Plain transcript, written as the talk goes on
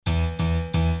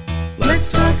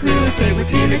Talk Real Estate with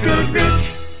Tina Goodrich.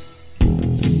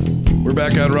 We're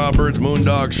back at Rob Bird's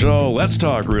Moondog Show. Let's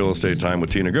talk real estate time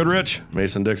with Tina Goodrich.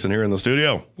 Mason Dixon here in the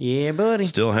studio. Yeah, buddy.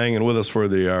 Still hanging with us for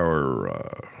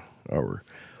our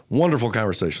wonderful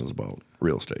conversations about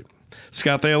real estate.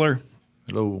 Scott Thaler.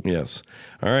 Hello. Yes.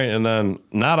 All right. And then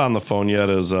not on the phone yet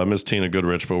is Miss Tina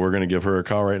Goodrich, but we're going to give her a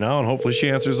call right now, and hopefully she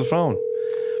answers the phone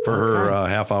for her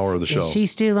half hour of the show. Is she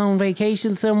still on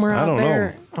vacation somewhere I out don't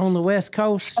there on the West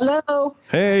Coast? Hello.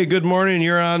 Hey, good morning.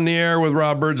 You're on the air with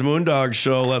Rob Bird's Moondog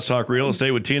Show. Let's talk real estate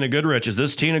with Tina Goodrich. Is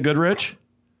this Tina Goodrich?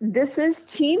 This is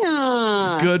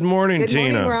Tina. Good morning, Tina.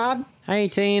 Good morning, Rob. Hey,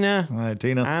 Tina. Hi,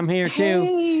 Tina. I'm here too.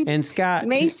 Hey, And Scott.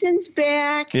 Mason's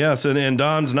back. Yes, and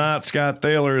Dawn's not. Scott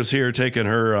Thaler is here taking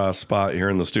her spot here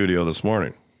in the studio this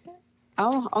morning.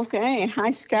 Oh, okay.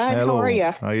 Hi, Scott. Hello. How are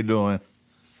you? How you doing?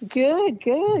 Good,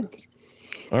 good.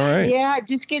 All right. Yeah,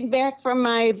 just getting back from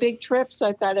my big trip, so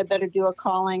I thought I'd better do a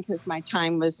call-in because my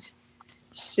time was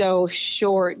so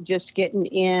short just getting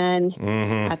in.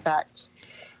 I thought,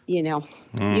 you know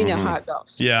how it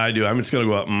goes. Yeah, I do. I'm just going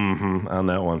to go up on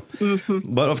that one.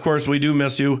 But, of course, we do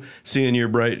miss you. Seeing your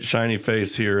bright, shiny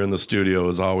face here in the studio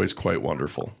is always quite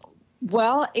wonderful.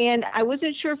 Well, and I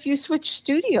wasn't sure if you switched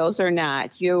studios or not.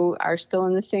 You are still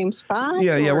in the same spot?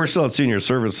 Yeah, or- we're still at Senior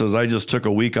Services. I just took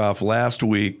a week off last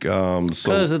week.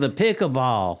 Because of the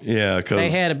pickleball. Yeah, because They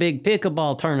had a big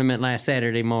pickleball tournament last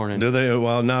Saturday morning. Did they?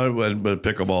 Well, not a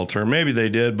pickleball term. Maybe they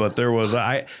did, but there was.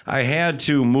 I had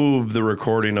to move the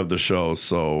recording of the show,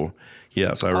 so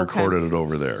yes, I recorded it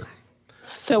over there.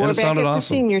 So And we're it back at sounded the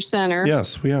awesome. Senior Center.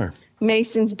 Yes, we are.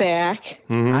 Mason's back.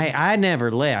 I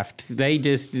never left. They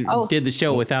just did the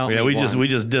show without me Yeah, we once.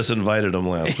 just disinvited them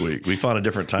last week. We found a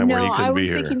different time where he No, couldn't I be was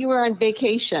here. thinking you were on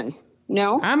vacation.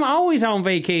 No? I'm always on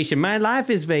vacation. My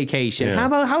life is vacation. Yeah.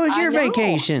 How was I your know.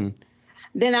 vacation?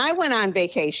 Then I went on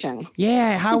vacation.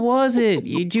 Yeah, how was it?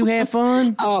 Did you have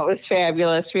fun? Oh, it was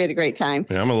fabulous. We had a great time.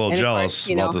 Yeah, I'm a little And of jealous course,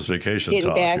 you about know, this vacation Getting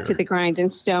talk back here. to the grinding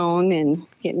stone and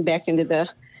getting back into the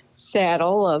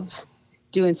saddle of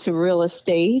doing some real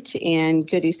estate and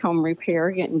Goody's Home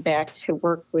Repair, getting back to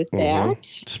work with that.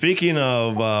 Speaking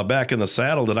of back in the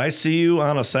saddle, did I see you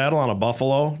on a saddle on a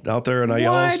buffalo out there in What?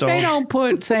 Yellowstone? They don't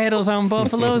put saddles on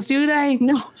buffaloes, do they?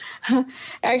 No,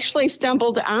 actually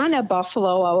stumbled on a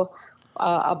buffalo,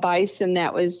 a bison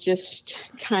that was just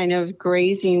kind of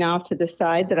grazing off to the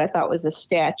side that I thought was a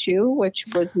statue, which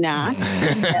was not.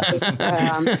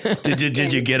 That was,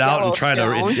 Did you get out and try to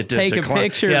Yellowstone. Take a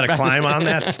picture Yeah, to about climb on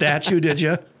that statue, did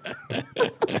you?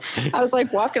 I was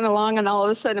like walking along, and all of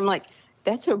a sudden I'm like,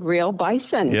 that's a real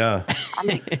bison. Yeah.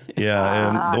 Yeah,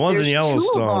 and the ones in there's 2 of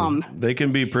Yellowstone, them. they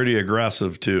can be pretty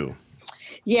aggressive too.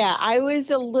 Yeah, I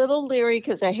was a little leery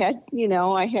because I had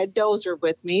Dozer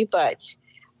with me, but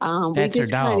we That's her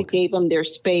just kind dog. of gave them their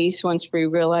space once we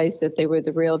realized that they were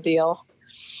the real deal.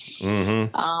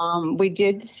 We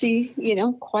did see,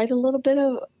 quite a little bit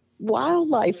of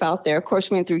wildlife out there. Of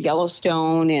course, we went through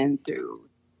Yellowstone and through,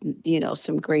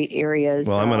 some great areas.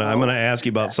 Well, I'm gonna ask you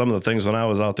about some of the things when I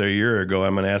was out there a year ago.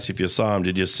 I'm gonna ask you if you saw them.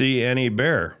 Did you see any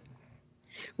bear?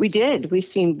 We did. We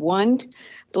seen one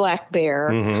black bear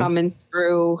coming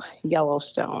through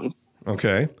Yellowstone.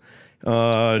 Okay.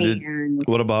 And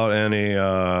What about any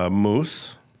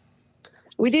moose?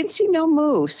 we didn't see no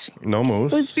moose. No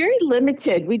moose. It was very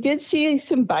limited. We did see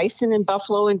some bison and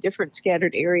buffalo in different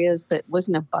scattered areas, but it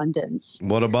wasn't abundance.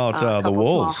 What about A the couple small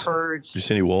wolves? herds. Did you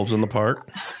see any wolves in the park?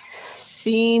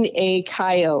 Seen a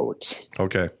coyote,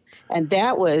 Okay. and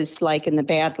that was like in the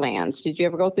Badlands. Did you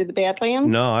ever go through the Badlands?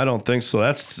 No, I don't think so.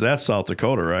 That's South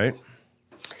Dakota, right?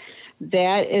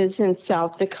 That is in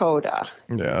South Dakota.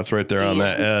 Yeah, that's right there on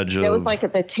that edge. That was like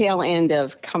at the tail end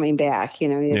of coming back.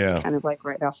 It's Yeah. kind of like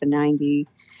right off of 90.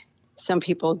 Some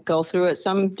people go through it,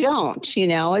 some don't.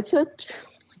 It's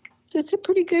a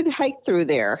pretty good hike through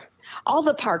there. All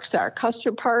the parks are.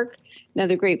 Custer Park,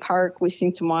 another great park. We've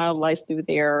seen some wildlife through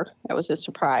there. That was a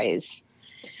surprise.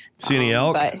 See any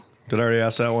elk? but- Did I already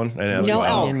ask that one? I didn't ask No about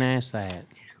I elk. didn't ask that.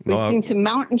 We've No, seen some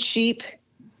mountain sheep.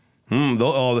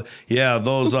 Those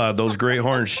great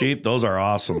horned sheep. Those are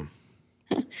awesome.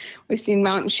 We've seen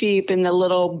mountain sheep and the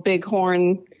little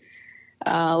bighorn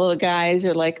little guys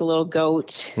are like a little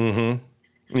goat. And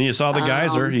you saw the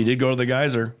geyser. You did go to the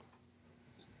geyser.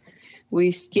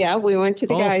 We went to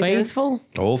the geyser. Faithful?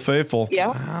 Old Faithful. Yeah,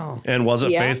 Wow. And was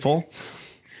it Yeah. faithful?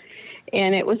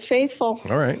 and it was faithful.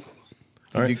 All right.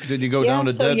 Did you go down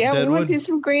to we went Deadwood? through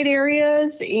some great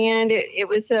areas, and it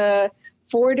was a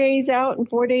 4 days out and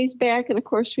 4 days back. And of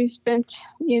course, we spent,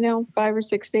 5 or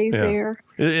 6 days there.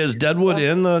 Is Deadwood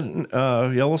in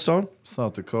the Yellowstone?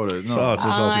 South Dakota. No, Oh, it's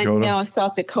in South Dakota. No,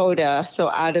 South Dakota. So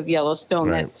out of Yellowstone,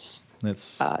 Right.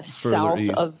 that's further south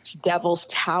east. of Devil's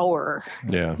Tower.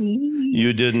 Yeah.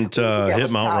 You didn't hit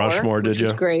Devil's Mount Tower, Rushmore, did which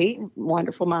is you? great,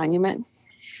 wonderful monument.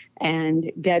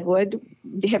 And Deadwood.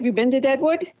 Have you been to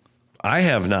Deadwood? I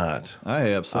have not. I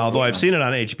have. Although I've seen it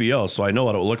on HBO, so I know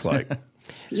what it will look like.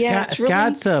 Yeah, it's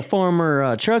Scott's a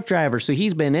former truck driver, so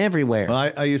he's been everywhere.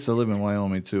 Well, I used to live in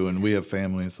Wyoming too, and we have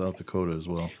family in South Dakota as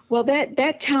well. Well,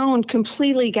 that town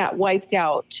completely got wiped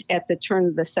out at the turn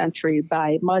of the century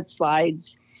by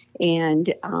mudslides,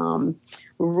 and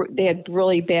they had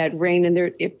really bad rain.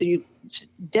 And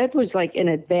Deadwood's like in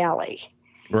a valley,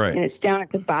 Right. and it's down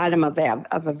at the bottom of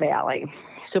a valley.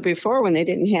 So before, when they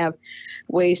didn't have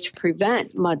ways to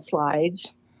prevent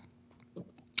mudslides,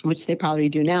 which they probably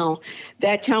do now,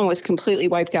 that town was completely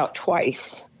wiped out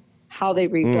twice. How they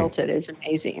rebuilt it is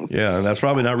amazing. Yeah, and that's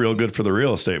probably not real good for the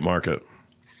real estate market.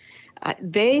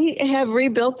 They have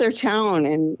rebuilt their town,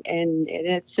 and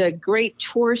it's a great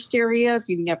tourist area. If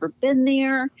you've never been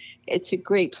there, it's a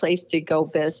great place to go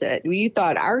visit. You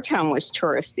thought our town was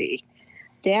touristy.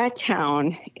 That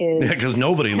town is... Yeah, because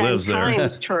nobody 10 lives there.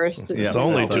 times touristy. It's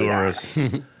only tourists.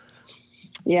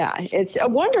 Yeah, it's a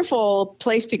wonderful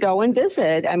place to go and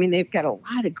visit. I mean, they've got a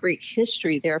lot of great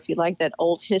history there. If you like that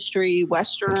old history,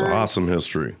 Western. It's awesome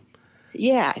history.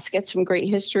 Yeah, it's got some great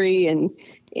history and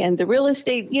the real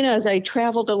estate, as I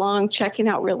traveled along checking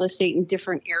out real estate in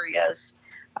different areas,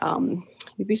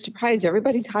 you'd be surprised.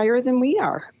 Everybody's higher than we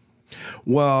are.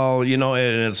 Well, and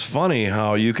it's funny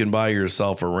how you can buy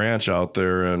yourself a ranch out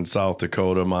there in South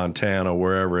Dakota, Montana,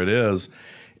 wherever it is,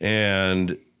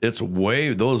 and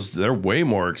they're way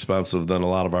more expensive than a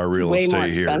lot of our real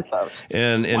estate here. Expensive.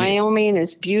 And Wyoming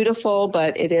is beautiful,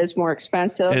 but it is more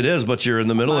expensive. It is, but you're in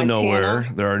the middle of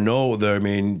Montana.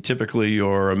 nowhere. Typically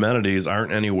your amenities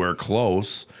aren't anywhere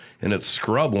close, and it's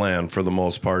scrub land for the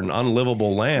most part, and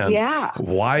unlivable land. Yeah.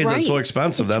 Why is it so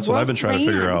expensive? That's what I've been trying to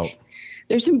figure out.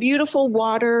 There's some beautiful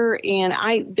water, and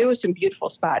there was some beautiful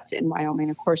spots in Wyoming.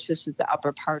 Of course, this is the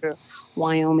upper part of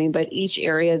Wyoming, but each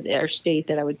area of their state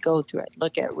that I would go to, I'd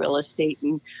look at real estate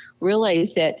and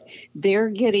realize that they're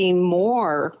getting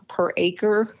more per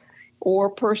acre or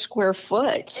per square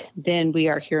foot than we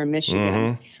are here in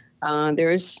Michigan.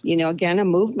 There's, again, a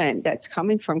movement that's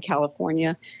coming from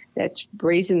California that's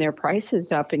raising their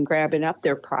prices up and grabbing up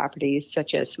their properties,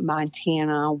 such as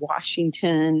Montana,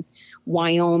 Washington,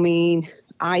 Wyoming,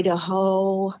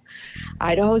 Idaho.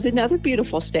 Idaho's another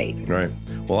beautiful state. Right.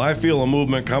 Well, I feel a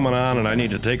movement coming on, and I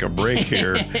need to take a break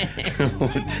here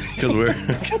because we're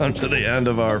come to the end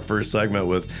of our first segment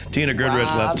with Tina Goodrich.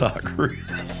 Let's talk real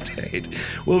estate.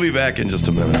 We'll be back in just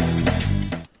a minute.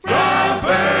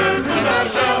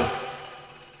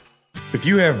 If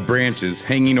you have branches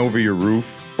hanging over your roof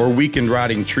or weakened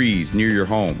rotting trees near your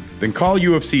home, then call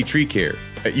UFC Tree Care.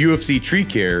 At UFC Tree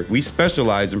Care, we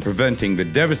specialize in preventing the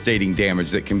devastating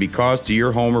damage that can be caused to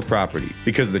your home or property,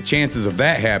 because the chances of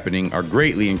that happening are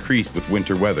greatly increased with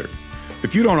winter weather.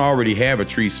 If you don't already have a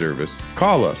tree service,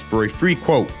 call us for a free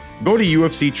quote. Go to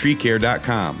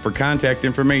ufctreecare.com for contact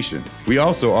information. We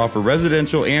also offer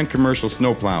residential and commercial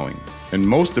snow plowing. And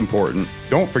most important,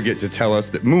 don't forget to tell us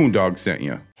that Moondog sent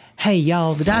you. Hey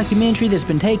y'all, the documentary that's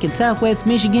been taking Southwest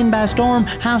Michigan by storm,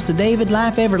 House of David,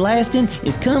 Life Everlasting,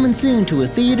 is coming soon to a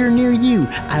theater near you.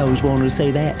 I always wanted to say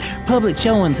that. Public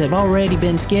showings have already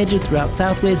been scheduled throughout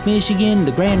Southwest Michigan,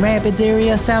 the Grand Rapids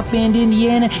area, South Bend,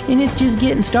 Indiana, and it's just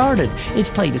getting started. It's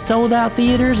played at sold-out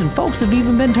theaters, and folks have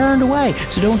even been turned away,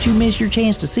 so don't you miss your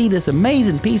chance to see this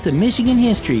amazing piece of Michigan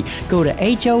history. Go to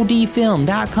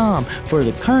HODfilm.com for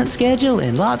the current schedule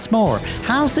and lots more.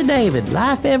 House of David,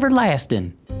 Life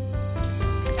Everlasting.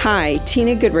 Hi,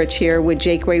 Tina Goodrich here with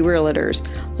Jakeway Realtors,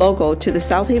 local to the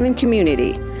South Haven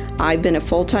community. I've been a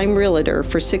full-time realtor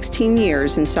for 16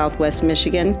 years in Southwest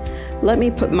Michigan. Let me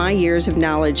put my years of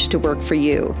knowledge to work for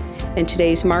you. In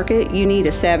today's market, you need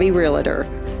a savvy realtor.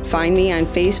 Find me on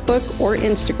Facebook or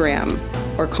Instagram,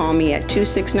 or call me at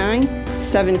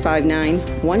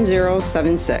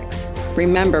 269-759-1076.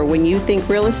 Remember, when you think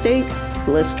real estate,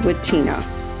 list with Tina.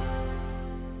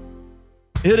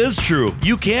 It is true.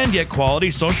 You can get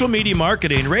quality social media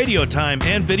marketing, radio time,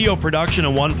 and video production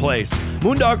in one place.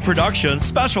 Moondog Productions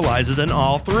specializes in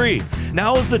all three.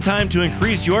 Now is the time to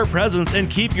increase your presence and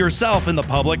keep yourself in the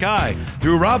public eye.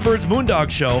 Through Rob Bird's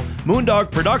Moondog Show, Moondog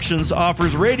Productions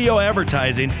offers radio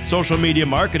advertising, social media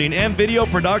marketing, and video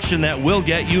production that will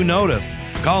get you noticed.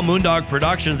 Call Moondog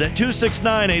Productions at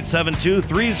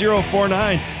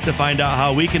 269-872-3049 to find out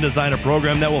how we can design a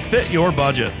program that will fit your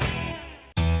budget.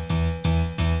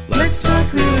 Let's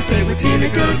talk real estate with Tina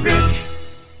Goodrich.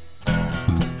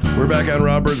 We're back on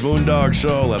Rob Byrd's Moondog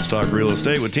Show. Let's talk real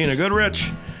estate with Tina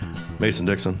Goodrich, Mason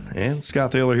Dixon, and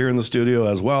Scott Thaler here in the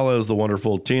studio, as well as the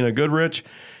wonderful Tina Goodrich.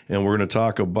 And we're going to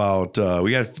talk about,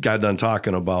 we got done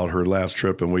talking about her last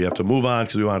trip, and we have to move on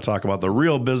because we want to talk about the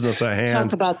real business at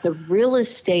hand. Talk about the real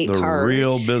estate part. The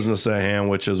real business at hand,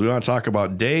 which is we want to talk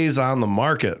about days on the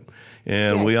market.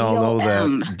 And we all know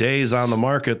that days on the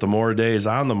market, the more days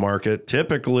on the market,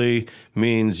 typically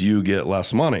means you get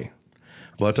less money.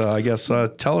 But I guess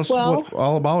tell us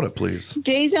all about it, please.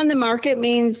 Days on the market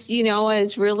means,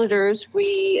 as realtors,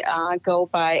 we go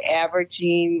by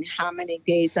averaging how many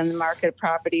days on the market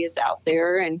property is out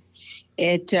there. And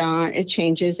it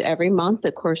changes every month.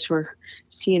 Of course, we're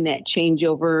seeing that change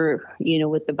over,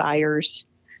 with the buyers'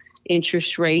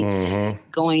 interest rates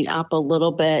going up a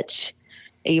little bit.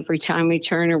 Every time we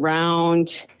turn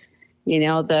around,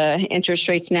 the interest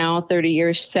rates now 30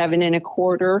 years,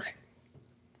 7.25%.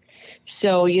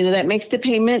 So, that makes the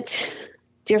payment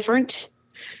different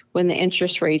when the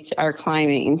interest rates are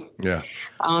climbing. Yeah.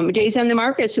 Days on the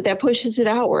market. So that pushes it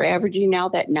out. We're averaging now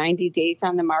that 90 days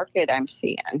on the market I'm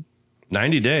seeing.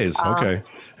 90 days. Okay.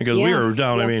 Because we were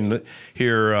down,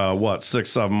 here,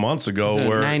 6-7 months ago. So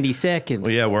where 90 seconds.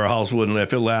 Well, yeah, where a house wouldn't,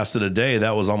 if it lasted a day,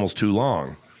 that was almost too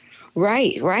long.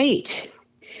 Right.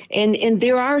 And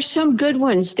there are some good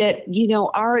ones that,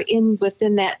 are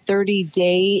within that 30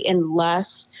 day and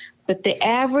less. But the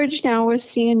average now is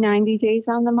seeing 90 days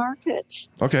on the market.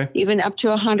 Okay. Even up to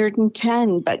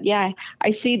 110. But yeah,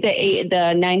 I see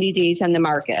the 90 days on the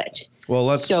market. Well,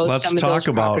 let's talk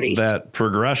about that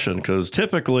progression, because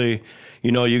typically,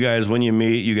 you guys, when you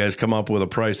meet, you guys come up with a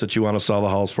price that you want to sell the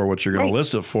house for, what you're going to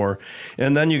list it for.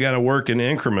 And then you got to work in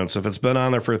increments. If it's been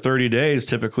on there for 30 days,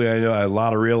 typically I know a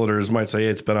lot of realtors might say, hey,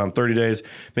 it's been on 30 days.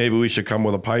 Maybe we should come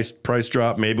with a price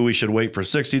drop. Maybe we should wait for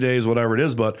 60 days, whatever it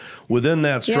is. But within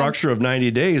that structure of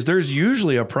 90 days, there's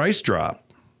usually a price drop.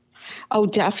 Oh,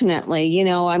 definitely.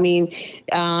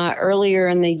 Earlier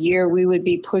in the year, we would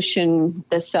be pushing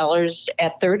the sellers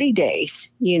at 30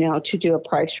 days, to do a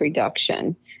price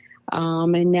reduction.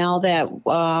 And now that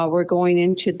we're going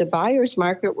into the buyer's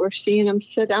market, we're seeing them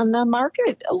sit on the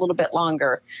market a little bit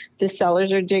longer. The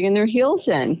sellers are digging their heels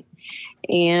in.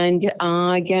 And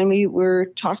again, we were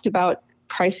talked about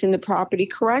pricing the property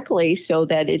correctly so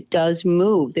that it does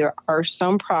move. There are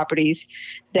some properties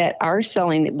that are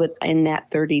selling within that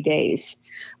 30 days,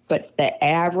 but the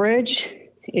average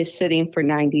is sitting for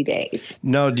 90 days.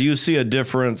 Now, do you see a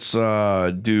difference?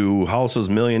 Do houses,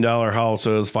 $1 million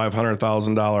houses,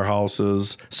 $500,000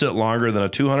 houses sit longer than a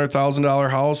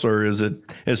 $200,000 house, or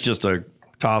it's just a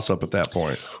toss-up at that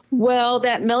point? Well,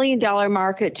 that $1 million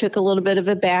market took a little bit of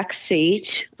a back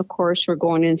seat. Of course, we're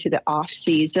going into the off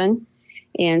season.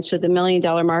 And so the $1 million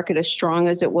market, as strong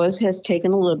as it was, has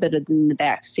taken a little bit of the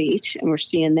back seat. And we're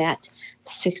seeing that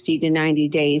 60 to 90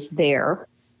 days there.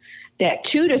 That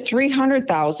 200,000 to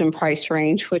 300,000 price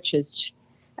range, which is,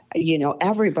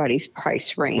 everybody's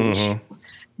price range.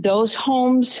 Those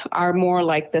homes are more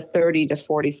like the 30 to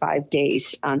 45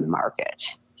 days on the market.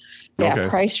 That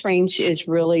price range is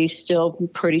really still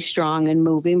pretty strong and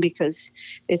moving because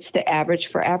it's the average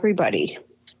for everybody,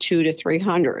 200 to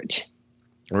 300.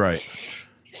 Right.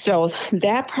 So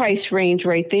that price range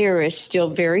right there is still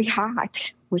very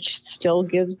hot, which still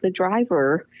gives the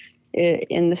driver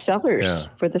in the sellers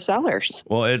for the sellers.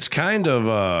 Well, it's kind of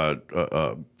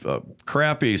a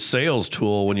crappy sales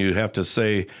tool when you have to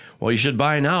say, well, you should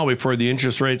buy now before the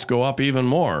interest rates go up even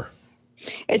more.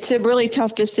 It's a really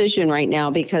tough decision right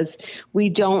now because we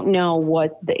don't know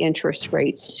what the interest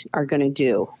rates are going to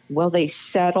do. Will they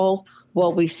settle?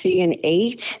 Will we see an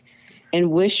 8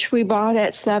 and wish we bought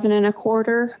at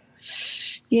 7.25?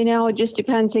 It just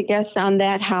depends, I guess, on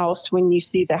that house when you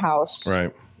see the house.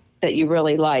 Right. That you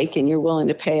really like and you're willing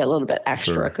to pay a little bit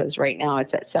extra because right now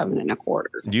it's at 7.25.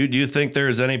 Do you think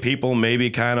there's any people maybe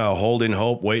kind of holding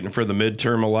hope, waiting for the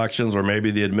midterm elections or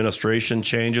maybe the administration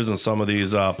changes and some of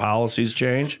these policies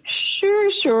change?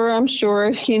 Sure. I'm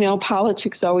sure,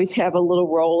 politics always have a little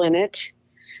role in it.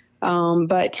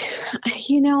 But,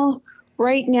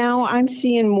 right now I'm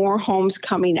seeing more homes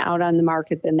coming out on the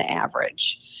market than the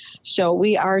average. So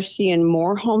we are seeing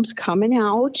more homes coming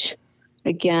out.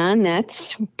 Again,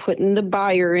 that's putting the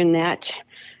buyer in that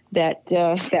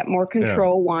more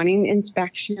control, wanting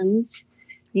inspections,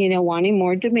 wanting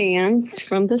more demands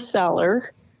from the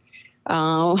seller.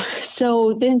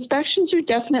 So the inspections are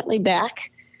definitely back.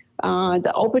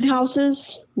 The open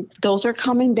houses, those are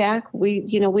coming back. We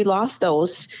lost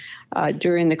those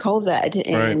during the COVID,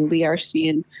 and we are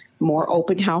seeing more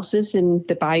open houses, and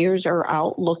the buyers are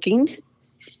out looking,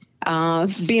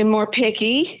 being more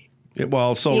picky.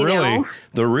 Well, so You really, know?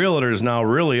 the realtors now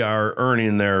really are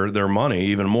earning their money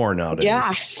even more nowadays.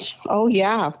 Yes. Oh,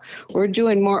 yeah. We're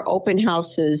doing more open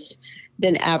houses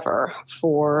than ever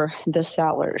for the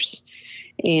sellers.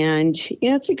 And,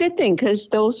 it's a good thing because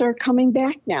those are coming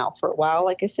back now. For a while,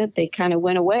 like I said, they kind of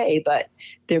went away, but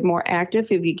they're more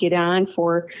active. If you get on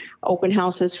for open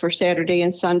houses for Saturday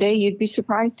and Sunday, you'd be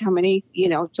surprised how many,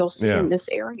 you'll see in this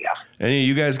area. Any of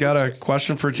you guys got a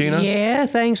question for Tina? Yeah,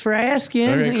 thanks for asking.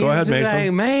 Okay, go ahead, Mason.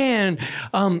 Like, man,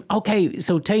 okay,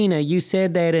 so Tina, you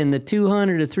said that in the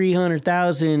 200 to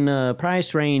 300,000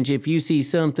 price range, if you see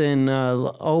something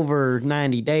over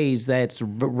 90 days, that's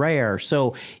rare.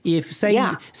 So if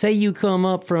say you come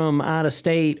up from out of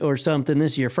state or something,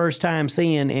 this is your first time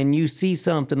seeing, and you see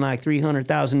something like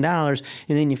 $300,000,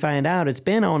 and then you find out it's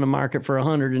been on the market for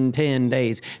 110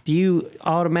 days, do you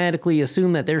automatically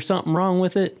assume that there's something wrong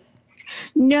with it?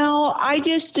 No, I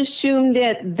just assume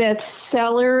that the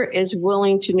seller is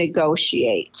willing to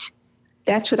negotiate.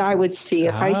 That's what I would see.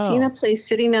 If I seen a place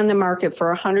sitting on the market for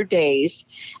 100 days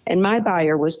and my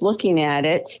buyer was looking at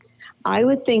it, I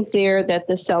would think there that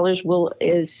the seller's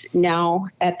is now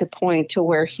at the point to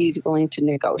where he's willing to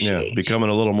negotiate. Yeah, becoming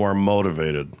a little more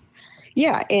motivated.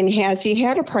 Yeah, and has he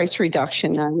had a price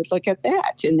reduction? I would look at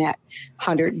that in that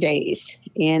 100 days.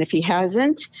 And if he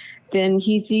hasn't, then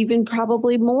he's even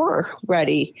probably more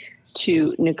ready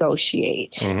to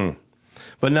negotiate. Mm-hmm.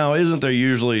 But now, isn't there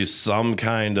usually some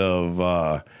kind of,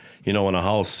 when a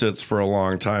house sits for a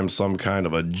long time, some kind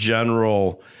of a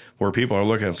general where people are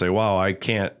looking and say, wow, I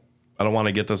don't want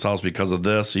to get this house because of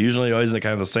this. Usually, isn't it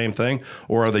kind of the same thing?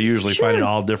 Or are they usually finding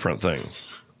all different things?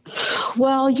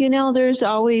 Well, there's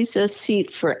always a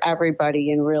seat for everybody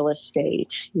in real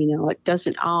estate.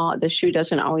 The shoe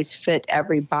doesn't always fit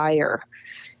every buyer.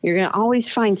 You're going to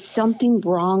always find something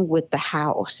wrong with the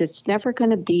house. It's never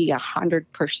going to be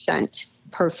 100%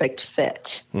 perfect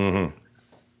fit. Mm-hmm.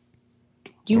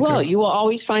 You will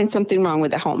always find something wrong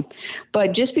with the home.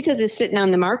 But just because it's sitting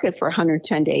on the market for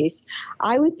 110 days,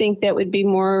 I would think that would be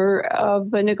more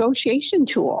of a negotiation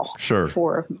tool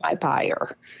for my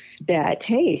buyer. That,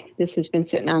 hey, this has been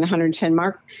sitting on 110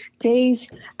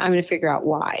 days. I'm going to figure out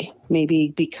why. Maybe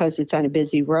because it's on a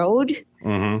busy road,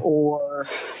 or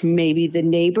maybe the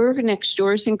neighbor next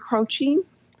door is encroaching.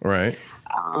 Right.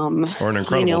 Or an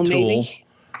incredible tool. Maybe.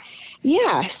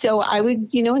 Yeah. So I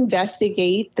would,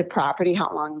 investigate the property,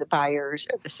 how long the buyers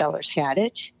or the sellers had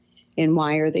it, and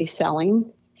why are they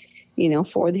selling,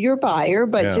 for your buyer.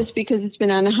 But just because it's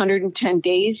been on 110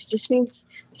 days just means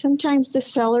sometimes the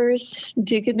sellers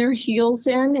digging their heels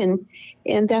in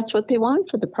and that's what they want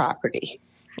for the property.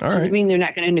 All right. Doesn't mean they're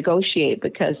not going to negotiate,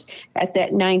 because at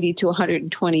that 90 to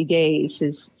 120 days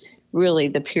is really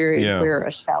the period where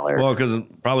a seller. Well, because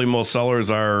probably most sellers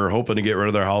are hoping to get rid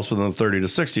of their house within 30 to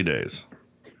 60 days.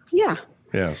 Yeah.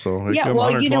 Yeah. So when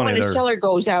a seller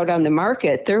goes out on the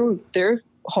market, they're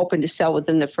hoping to sell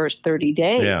within the first 30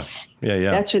 days.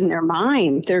 Yeah. That's in their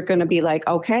mind. They're going to be like,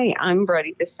 okay, I'm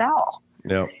ready to sell.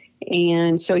 Yeah.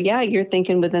 And so, you're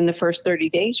thinking within the first 30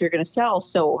 days, you're going to sell.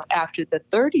 So after the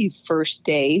 31st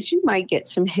days, you might get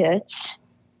some hits.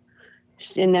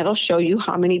 And that'll show you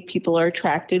how many people are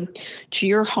attracted to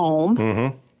your home.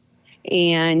 Mm-hmm.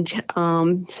 And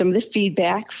some of the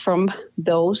feedback from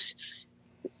those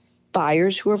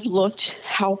buyers who have looked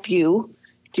help you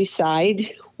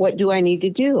decide, what do I need to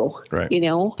do? Right.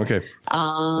 Okay.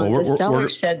 The seller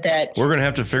said that we're going to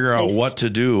have to figure out what to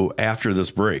do after this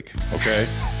break. Okay.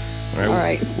 All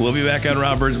right. We'll be back on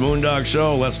Rob Byrd's Moondog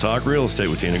Show. Let's talk real estate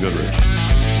with Tina Goodrich.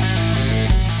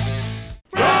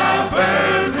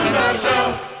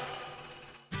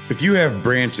 If you have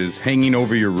branches hanging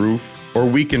over your roof or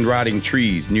weakened rotting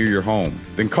trees near your home,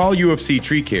 then call UFC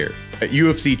Tree Care. At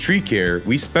UFC Tree Care,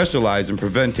 we specialize in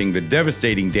preventing the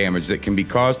devastating damage that can be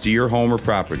caused to your home or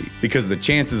property, because the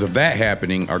chances of that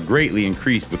happening are greatly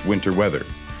increased with winter weather.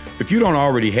 If you don't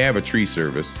already have a tree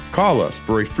service, call us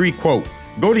for a free quote.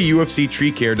 Go to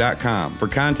ufctreecare.com for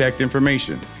contact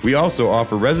information. We also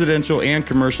offer residential and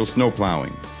commercial snow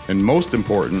plowing. And most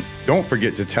important, don't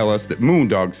forget to tell us that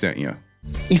Moondog sent you.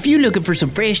 If you're looking for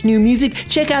some fresh new music,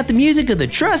 check out the music of the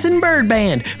Trussin' Bird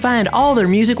Band. Find all their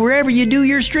music wherever you do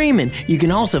your streaming. You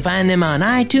can also find them on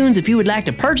iTunes if you would like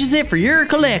to purchase it for your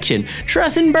collection.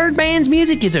 Trussin' Bird Band's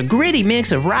music is a gritty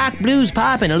mix of rock, blues,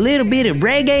 pop, and a little bit of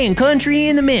reggae and country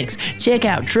in the mix. Check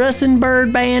out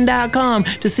Trussin'BirdBand.com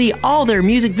to see all their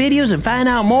music videos and find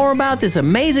out more about this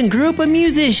amazing group of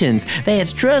musicians.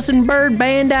 That's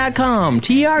Trussin'BirdBand.com,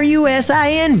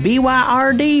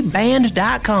 TrusInByrd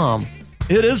band.com.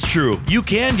 It is true. You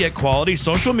can get quality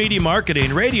social media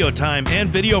marketing, radio time, and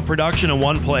video production in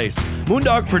one place.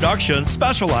 Moondog Productions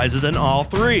specializes in all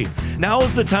three. Now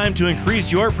is the time to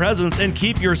increase your presence and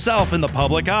keep yourself in the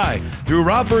public eye. Through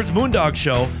Rob Bird's Moondog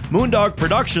Show, Moondog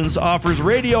Productions offers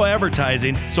radio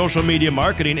advertising, social media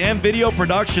marketing, and video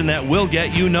production that will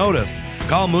get you noticed.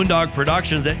 Call Moondog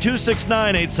Productions at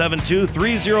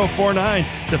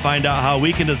 269-872-3049 to find out how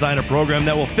we can design a program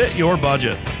that will fit your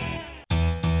budget.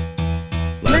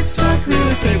 Let's talk real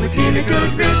estate with Tina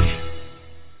Goodrich.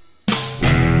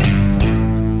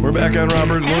 We're back on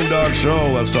Robert's Moondog Show.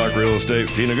 Let's talk real estate.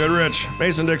 Tina Goodrich,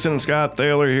 Mason Dixon, and Scott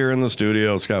Thaler here in the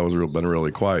studio. Scott was been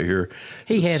really quiet here.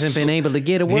 He hasn't been able to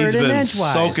get a word He's in been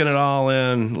edgewise. soaking it all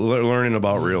in, learning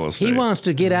about real estate. He wants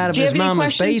to get out of Do you his have any mama's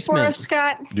questions basement. for us,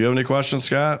 Scott? Do you have any questions,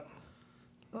 Scott?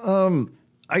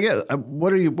 I guess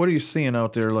what are you seeing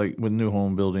out there like with new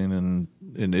home building and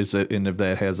is it and if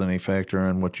that has any factor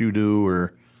on what you do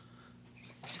or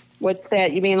What's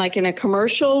that? You mean like in a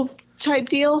commercial type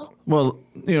deal? well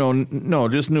no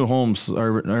just new homes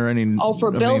are any Oh,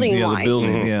 for building the wise.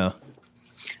 building yeah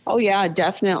Oh yeah,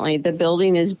 definitely. The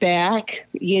building is back.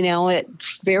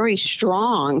 It's very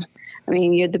strong. I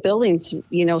mean, the buildings.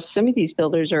 Some of these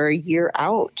builders are a year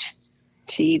out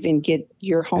to even get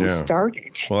your home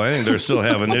started. Well, I think they're still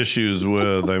having issues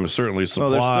with certainly supply,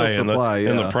 there's still supply,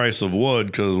 and the price of wood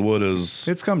because wood is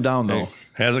it's come down though.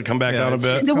 Has it come back down a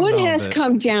bit? The wood down a has bit.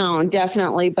 come down,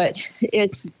 definitely, but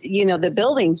it's, the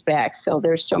building's back. So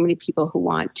there's so many people who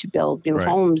want to build new Right.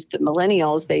 homes. The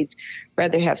millennials, they'd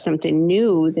rather have something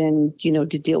new than, to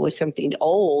deal with something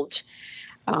old.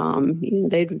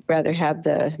 They'd rather have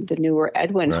the newer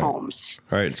Edwin homes.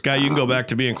 All right, Scott, you can go back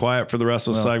to being quiet for the rest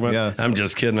of the segment. yeah. I'm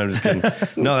just kidding. No,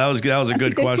 that was a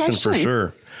good question for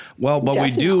sure. Well, but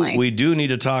Definitely. we do need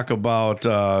to talk about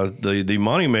the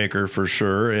moneymaker for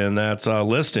sure, and that's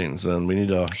listings, and we need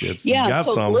to got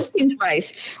so some. listing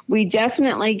price, we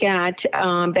definitely got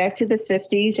back to the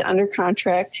 50s under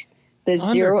contract. The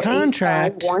Under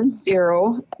contract?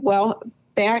 08510. Well,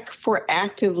 back for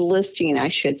active listing, I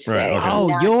should say. Right, okay. Oh,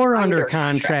 Not you're under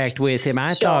contract with him.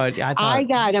 I So thought I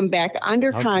got him back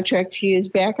under contract. He is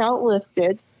back out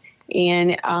listed.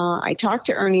 And I talked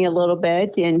to Ernie a little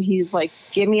bit, and he's like,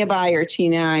 give me a buyer,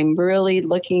 Tina. I'm really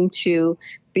looking to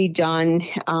be done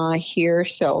here.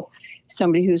 So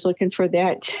somebody who's looking for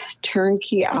that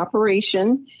turnkey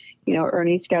operation.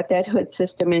 Ernie's got that hood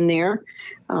system in there.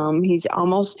 He's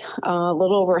almost a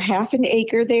little over half an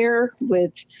acre there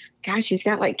with, he's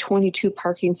got like 22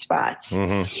 parking spots.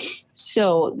 Mm-hmm.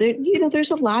 So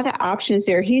there's a lot of options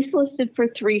there. He's listed for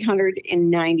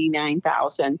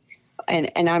 $399,000.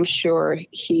 And I'm sure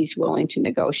he's willing to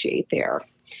negotiate there.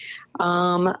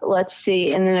 Let's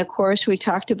see. And then, of course, we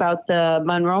talked about the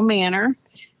Monroe Manor,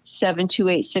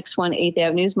 72861 8th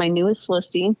Avenue is my newest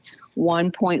listing,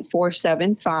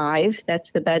 1.475.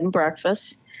 That's the bed and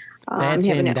breakfast. that's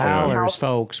having in an open dollars, house.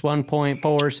 folks.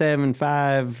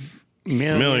 $1.475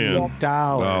 million.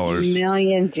 Dollars. $1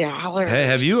 million. Hey,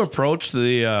 have you approached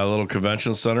the little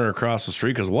convention center across the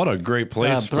street? Because what a great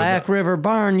place! for Black the- River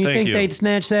Barn. You Thank think you. they'd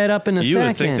snatch that up in a You second?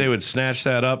 would think they would snatch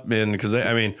that up because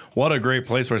what a great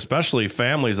place for especially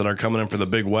families that are coming in for the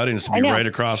big weddings to I be know. right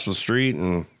across the street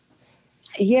and.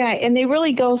 Yeah, and they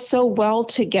really go so well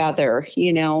together,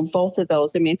 both of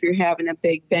those. I mean, if you're having a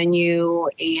big venue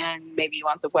and maybe you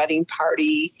want the wedding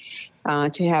party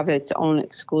to have its own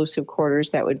exclusive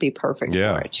quarters, that would be perfect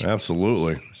Yeah, for it.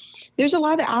 absolutely. There's a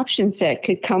lot of options that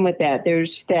could come with that.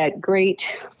 There's that great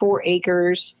 4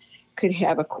 acres, could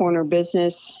have a corner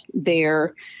business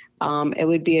there. It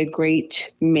would be a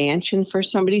great mansion for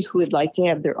somebody who would like to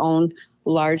have their own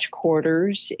large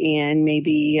quarters and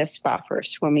maybe a spot for a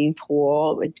swimming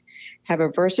pool. It would have a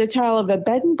versatile of a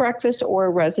bed and breakfast or a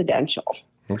residential.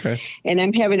 Okay. And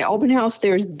I'm having an open house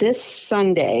there this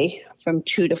Sunday from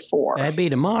 2 to 4. That'd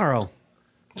be tomorrow.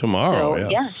 Tomorrow, So,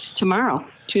 yes. tomorrow,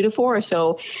 2 to 4.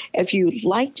 So if you'd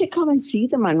like to come and see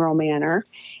the Monroe Manor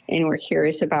and we're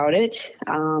curious about it,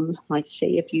 let's say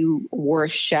if you were a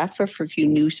chef or if you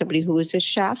knew somebody who was a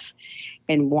chef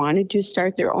and wanted to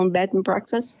start their own bed and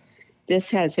breakfast, this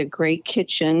has a great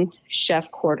kitchen, chef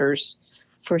quarters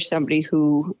for somebody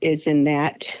who is in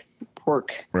that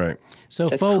work. Right. So,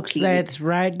 The folks, cooking. that's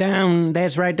right down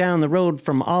the road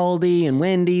from Aldi and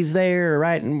Wendy's there,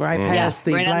 right past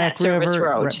the right on Black that service River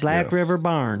road. Black Yes. River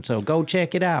Barn. So go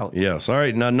check it out. Yes. All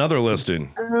right. Now another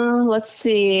listing. Let's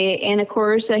see. And of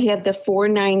course, I have the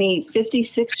 498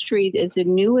 56th Street is the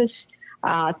newest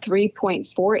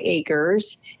 3.4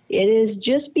 acres. It is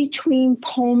just between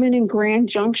Pullman and Grand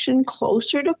Junction,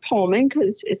 closer to Pullman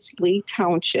because it's Lee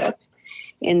Township.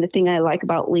 And the thing I like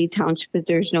about Lee Township is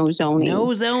there's no zoning.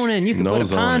 No zoning. You can No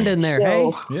put a pond zoning. in there.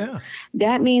 So Yeah.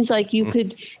 that means like you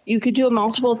could do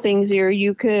multiple things here.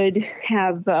 You could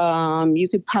have you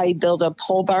could probably build a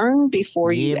pole barn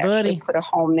before you Yeah, actually buddy. put a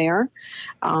home there.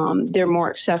 They're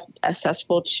more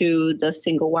accessible to the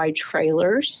single wide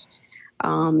trailers.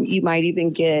 You might even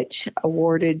get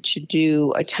awarded to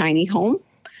do a tiny home.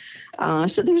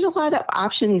 So there's a lot of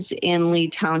options in Lee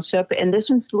Township, and this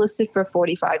one's listed for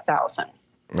 $45,000.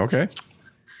 Okay.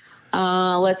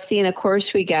 Let's see, and of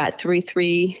course we got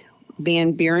 33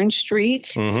 Van Buren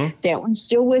Street. That one's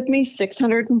still with me,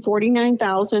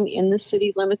 $649,000 in the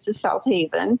city limits of South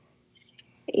Haven.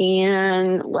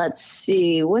 And let's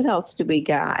see, what else do we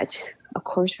got? Of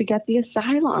course, we got the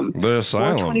Asylum. The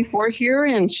Asylum. 424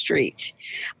 Huron Street,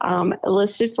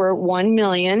 listed for $1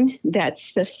 million.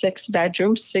 That's the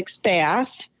 6-bedroom, 6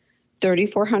 baths,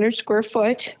 3,400 square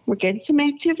foot. We're getting some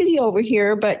activity over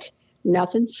here, but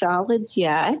nothing solid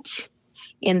yet.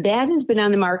 And that has been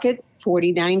on the market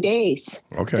 49 days.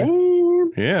 Okay.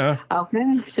 Damn. Yeah.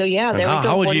 Okay. So yeah, there we go.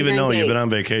 How would you even 49 know? You've been days. on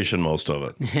vacation most of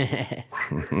it.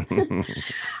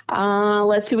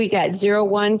 Let's see, we got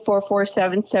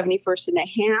 01447 71st and a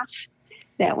half.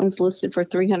 That one's listed for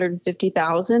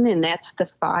 $350,000, and that's the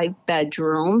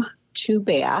 5-bedroom,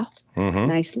 2-bath,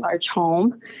 nice large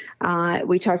home.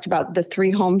 We talked about the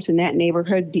 3 homes in that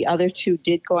neighborhood. The other 2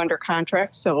 did go under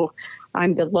contract, so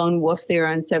I'm the lone wolf there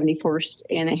on 71st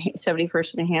and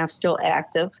a half, still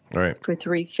active All right. for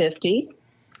 $350,000.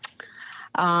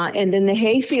 And then the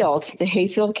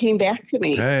Hayfield came back to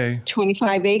me. Okay.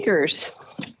 25 acres.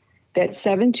 That's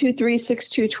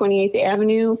 72362 28th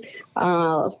Avenue.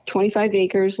 25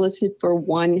 acres listed for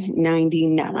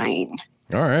 $199.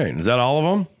 All right. Is that all of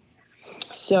them?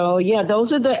 So yeah,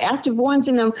 those are the active ones.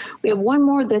 And then we have one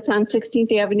more that's on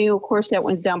 16th Avenue. Of course, that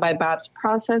one's down by Bob's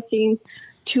Processing.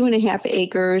 2.5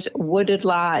 acres, wooded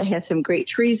lot, has some great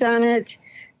trees on it.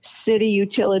 City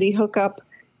utility hookup,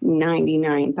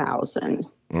 $99,000.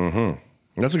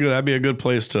 That'd be a good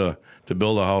place to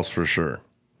build a house for sure.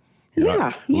 You're Yeah,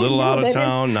 not a little out of that is-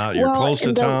 town, you're well, close to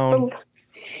and town.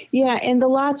 Yeah, and the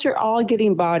lots are all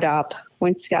getting bought up.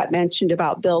 When Scott mentioned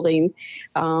about building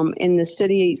in the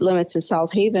city limits of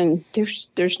South Haven,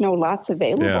 there's no lots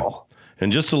available. Yeah.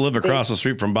 And just to live across the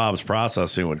street from Bob's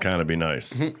Processing would kind of be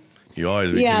nice. You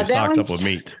always be Yeah, that stocked up one's- with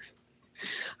meat.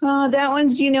 That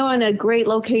one's, in a great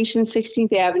location,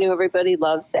 16th Avenue. Everybody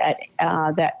loves that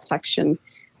section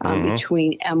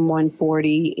between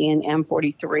M140 and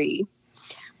M43.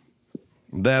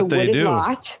 That It's a they wooded do.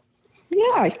 lot.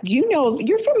 Yeah,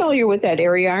 you're familiar with that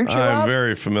area, aren't you, I'm Rob?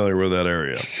 very familiar with that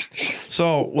area.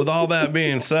 So, with all that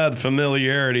being said,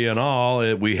 familiarity and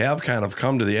all, we have kind of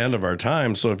come to the end of our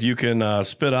time. So, if you can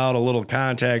spit out a little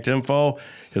contact info,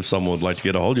 if someone would like to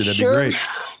get a hold of you, that'd Sure. be great.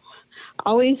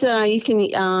 Always, you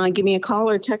can give me a call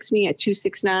or text me at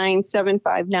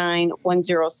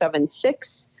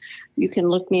 269-759-1076. You can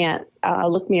look me up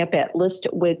at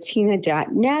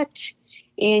listwithtina.net.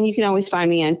 And you can always find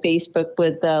me on Facebook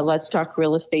with Let's Talk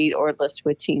Real Estate or List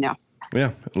with Tina.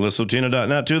 Yeah,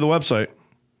 listwithtina.net too, the website.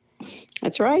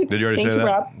 That's right. Did you already Thank say you, that?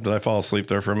 Rob. Did I fall asleep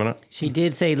there for a minute? She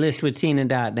did say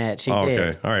listwithtina.net. She Oh, did.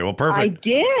 okay. All right. Well, I perfect.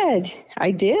 did.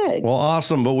 Well,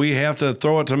 awesome. But we have to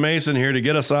throw it to Mason here to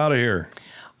get us out of here.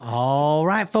 All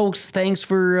right, folks. Thanks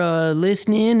for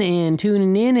listening and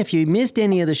tuning in. If you missed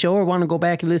any of the show or want to go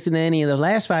back and listen to any of the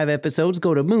last 5 episodes,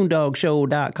 go to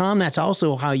moondogshow.com. That's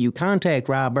also how you contact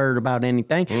Rob Bird about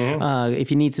anything.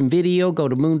 If you need some video, go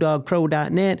to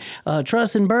moondogpro.net.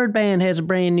 Truss and Bird Band has a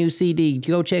brand new CD.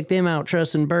 Go check them out,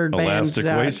 Elastic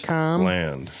trussandbirdband.com.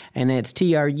 Wasteland. And that's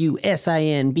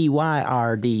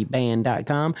TRUSINBYRD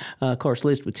band.com. Of course,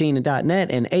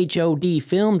 listwithtina.net and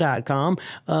HODfilm.com.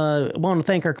 Want to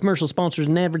thank our commercial sponsors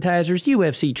and advertisers,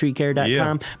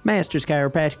 UFCTreeCare.com, Masters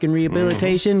Chiropractic and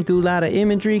Rehabilitation, Gulata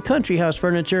Imagery, Country House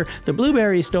Furniture, The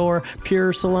Blueberry Store,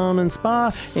 Pure Salon and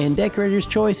Spa, and Decorator's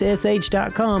Choice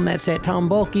SH.com. That's that Tom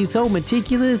Bulky, so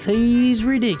meticulous, he's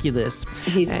ridiculous.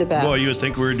 He's the best. Well, you would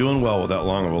think we were doing well with that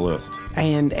long of a list.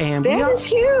 And That is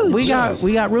huge. We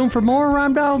got room for more,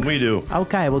 Rob Dog? We do.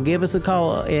 Okay, well, give us a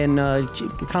call and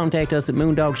contact us at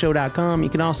moondogshow.com. You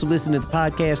can also listen to the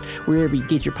podcast wherever you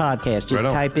get your podcast. Just Right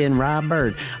on. type in Rob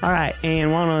Bird. All right,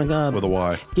 and want to With a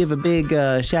Y. give a big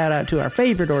shout out to our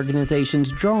favorite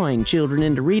organizations, Drawing Children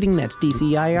into Reading. That's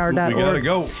DCIR.org. We gotta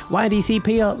go.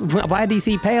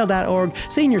 YDCPAL.org.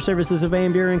 Senior Services of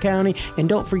Van Buren County. And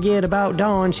don't forget about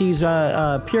Dawn. She's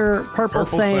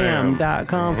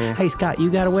PurePurpleSam.com. Hey, Scott, you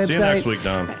got a website? See you next week,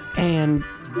 Don. And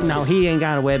No, he ain't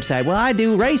got a website. Well, I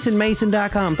do.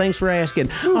 RacingMason.com. Thanks for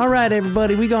asking. All right,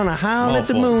 everybody, we're going to howl at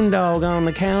the Moondog on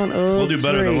the count of We'll do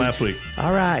better 3. than last week.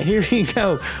 All right, here we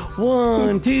go.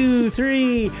 1, 2,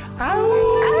 3. Howl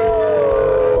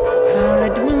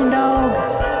at the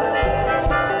Moondog.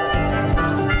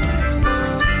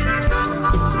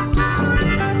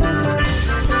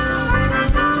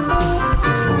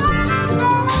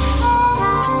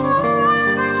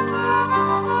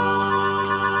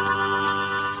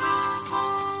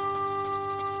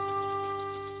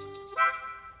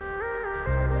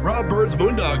 Rob Bird's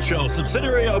Moondog Show,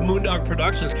 subsidiary of Moondog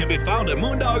Productions, can be found at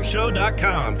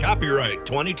moondogshow.com. Copyright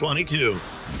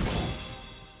 2022.